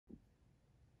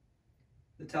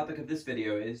The topic of this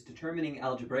video is determining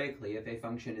algebraically if a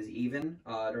function is even,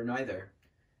 odd, or neither.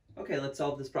 Okay, let's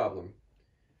solve this problem.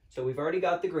 So we've already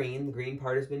got the green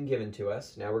part has been given to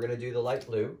us. Now we're going to do the light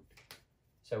blue.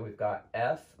 So we've got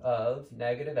f of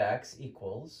negative x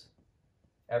equals,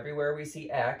 everywhere we see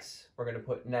x, we're going to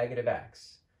put negative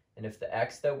x. And if the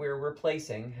x that we're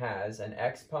replacing has an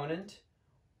exponent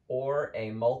or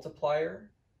a multiplier,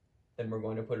 then we're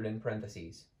going to put it in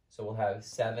parentheses. So we'll have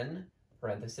 7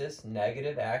 parenthesis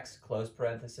negative x close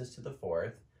parenthesis to the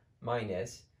fourth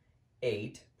minus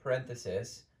 8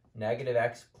 parenthesis negative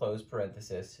x close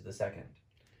parenthesis to the second.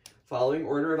 Following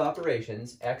order of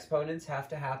operations, exponents have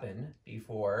to happen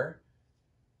before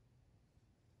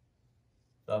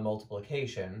the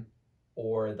multiplication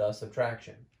or the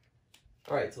subtraction.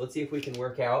 All right, so let's see if we can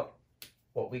work out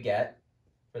what we get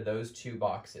for those two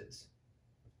boxes.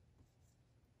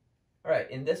 All right,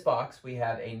 in this box, we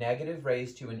have a negative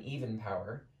raised to an even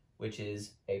power, which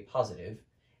is a positive,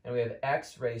 and we have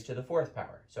x raised to the fourth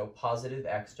power, so positive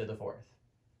x to the fourth.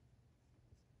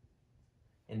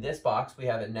 In this box, we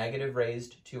have a negative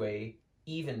raised to a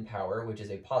even power, which is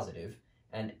a positive,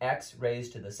 and x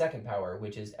raised to the second power,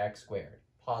 which is x squared,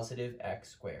 positive x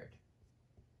squared.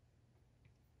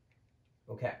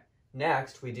 Okay,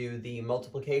 next we do the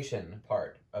multiplication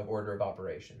part of order of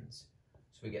operations.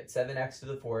 So we get 7x to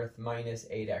the fourth minus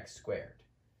 8x squared.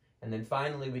 And then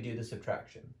finally we do the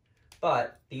subtraction.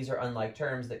 But these are unlike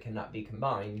terms that cannot be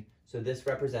combined, so this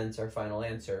represents our final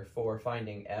answer for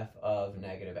finding f of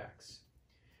negative x.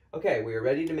 Okay, we are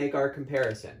ready to make our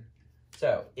comparison.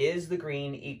 So, is the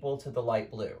green equal to the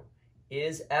light blue?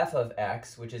 Is f of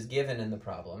x, which is given in the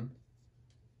problem,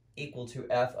 equal to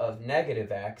f of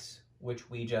negative x, which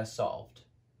we just solved?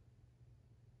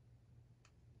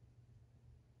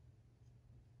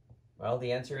 Well,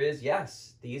 the answer is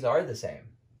yes, these are the same.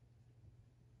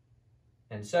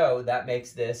 And so that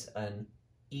makes this an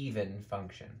even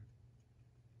function.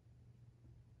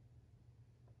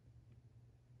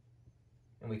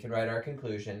 And we can write our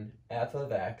conclusion, f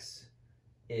of x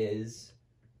is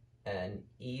an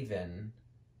even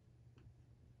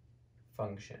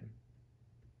function.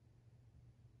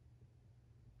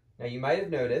 Now you might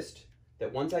have noticed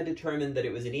that once I determined that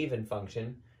it was an even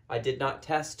function, I did not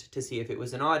test to see if it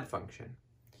was an odd function.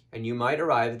 And you might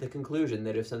arrive at the conclusion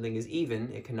that if something is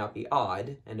even, it cannot be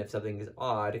odd, and if something is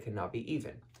odd, it cannot be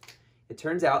even. It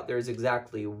turns out there is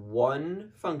exactly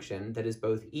one function that is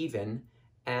both even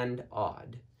and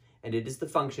odd, and it is the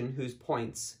function whose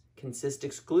points consist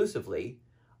exclusively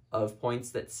of points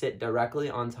that sit directly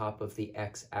on top of the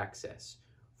x-axis.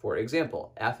 For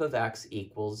example, f of x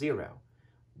equals 0.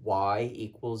 Y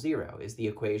equals 0 is the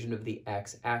equation of the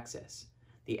x-axis.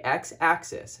 The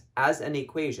x-axis, as an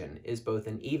equation, is both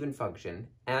an even function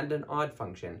and an odd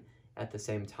function at the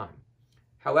same time.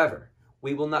 However,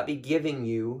 we will not be giving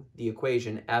you the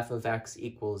equation f of x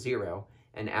equals 0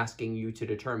 and asking you to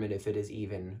determine if it is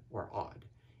even or odd.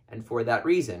 And for that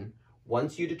reason,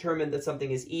 once you determine that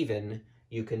something is even,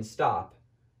 you can stop.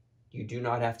 You do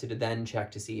not have to then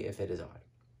check to see if it is odd.